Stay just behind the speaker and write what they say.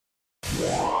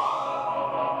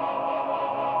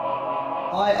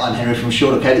Hi, I'm Henry from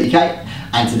Xero.co.uk,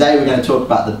 and today we're going to talk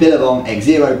about the Billabong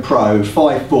Xero Pro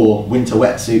 5/4 winter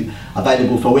wetsuit,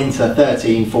 available for winter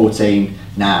 13-14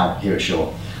 now here at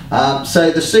Xero.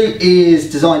 So the suit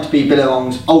is designed to be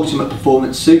Billabong's ultimate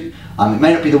performance suit. It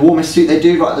may not be the warmest suit they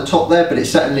do right at the top there, but it's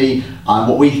certainly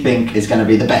what we think is going to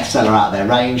be the best seller out of their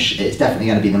range. It's definitely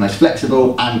going to be the most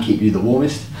flexible and keep you the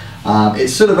warmest.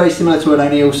 It's sort of very similar to an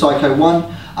O'Neill Psycho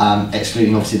 1.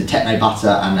 Excluding obviously the Techno Butter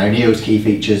and O'Neill's key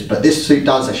features, but this suit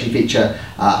does actually feature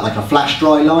like a flash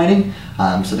dry lining,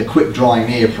 so the quick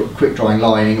drying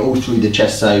lining all through the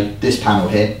chest, so this panel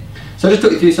here. So I'll just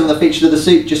talk you through some of the features of the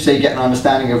suit just so you get an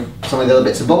understanding of some of the other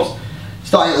bits and bobs.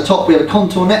 Starting at the top, we have a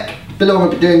contour neck. Billabong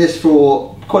have been doing this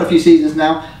for quite a few seasons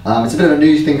now. It's a bit of a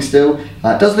new thing still.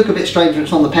 It does look a bit strange when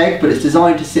it's on the peg, but it's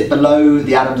designed to sit below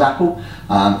the Adam's apple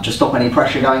to stop any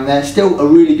pressure going there. Still a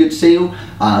really good seal,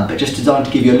 but just designed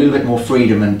to give you a little bit more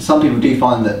freedom, and some people do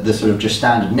find that the sort of just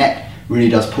standard neck really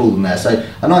does pull them there. So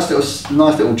a nice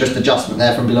little just adjustment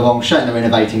there from Billabong, showing they're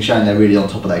innovating, showing they're really on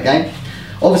top of their game.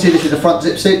 Obviously this is a front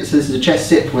zip suit, so this is a chest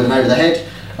zip with an over the head.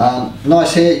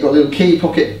 Nice here, you've got a little key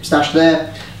pocket stashed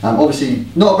there. Obviously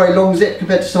not a very long zip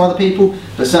compared to some other people,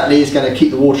 but certainly is going to keep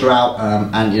the water out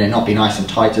and not be nice and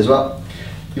tight as well.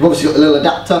 You've obviously got the little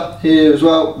adapter here as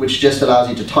well, which just allows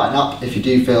you to tighten up if you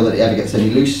do feel that it ever gets any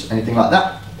loose, anything like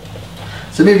that.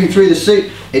 So moving through the suit,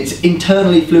 it's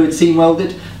internally fluid seam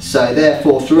welded, so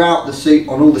therefore throughout the suit,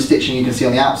 on all the stitching you can see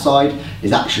on the outside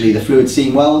is actually the fluid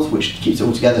seam weld, which keeps it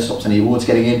all together, stops any water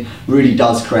getting in, really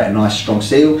does create a nice strong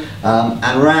seal.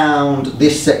 And around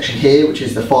this section here, which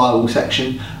is the firewall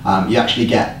section, you actually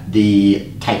get the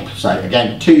tape. So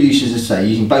again, two uses, so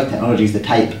using both technologies, the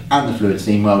tape and the fluid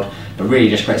seam weld, but really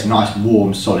just creates a nice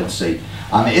warm solid suit.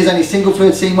 It is only single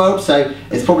fluid seam weld, so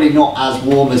it's probably not as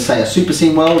warm as say a super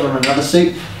seam weld on another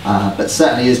suit, but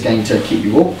certainly is going to keep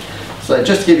you warm. So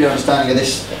just to give you an understanding of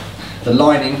this, the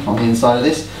lining on the inside of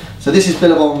this. So this is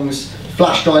Billabong's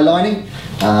flash dry lining.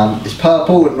 It's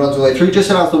purple and runs all the way through,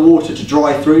 just allows the water to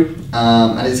dry through,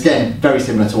 and it's again very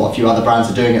similar to what a few other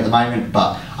brands are doing at the moment,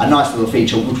 but a nice little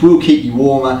feature which will keep you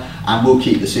warmer and will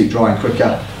keep the suit drying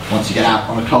quicker once you get out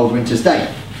on a cold winter's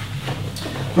day.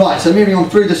 Right, so moving on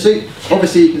through the suit,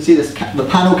 obviously you can see this, the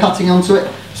panel cutting onto it,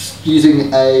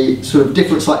 using a sort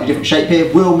of slightly different shape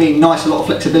here, will mean a lot of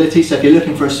flexibility. So if you're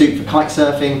looking for a suit for kite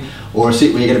surfing or a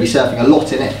suit where you're going to be surfing a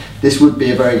lot in it, this would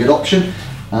be a very good option.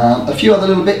 A few other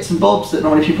little bits and bobs that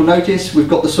not many people notice. We've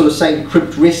got the sort of same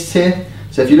crimped wrists here.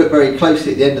 So if you look very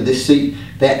closely at the end of this suit,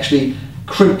 they actually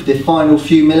crimp the final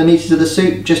few millimetres of the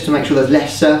suit just to make sure there's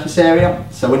less surface area.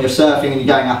 So when you're surfing and you're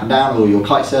going up and down, or you're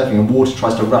kite surfing and water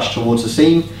tries to rush towards the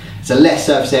seam, it's a less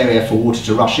surface area for water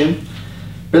to rush in.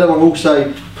 Billabong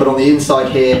also put on the inside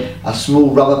here a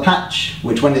small rubber patch,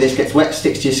 which when this gets wet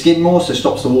sticks to your skin more, so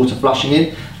stops the water flushing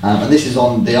in. And this is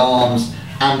on the arms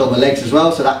and on the legs as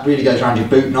well, so that really goes around your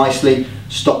boot nicely,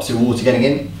 stops the water getting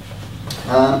in.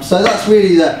 So that's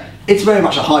really it's very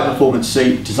much a high performance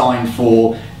suit designed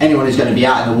for anyone who's going to be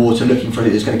out in the water looking for it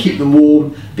that's going to keep them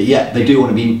warm, but yet they do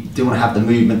want to have the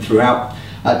movement throughout.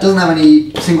 It doesn't have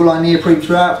any single line neoprene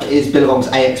throughout. It is Billabong's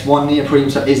AX1 neoprene,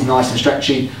 so it is nice and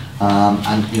stretchy,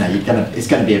 and it's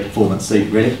going to be a performance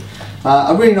suit really.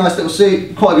 A really nice little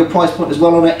suit, quite a good price point as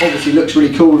well on it. Obviously looks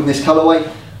really cool in this colourway.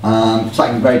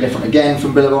 Something very different again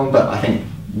from Billabong, but I think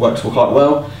works quite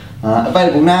well.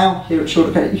 Available now here at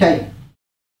Xero.co.uk.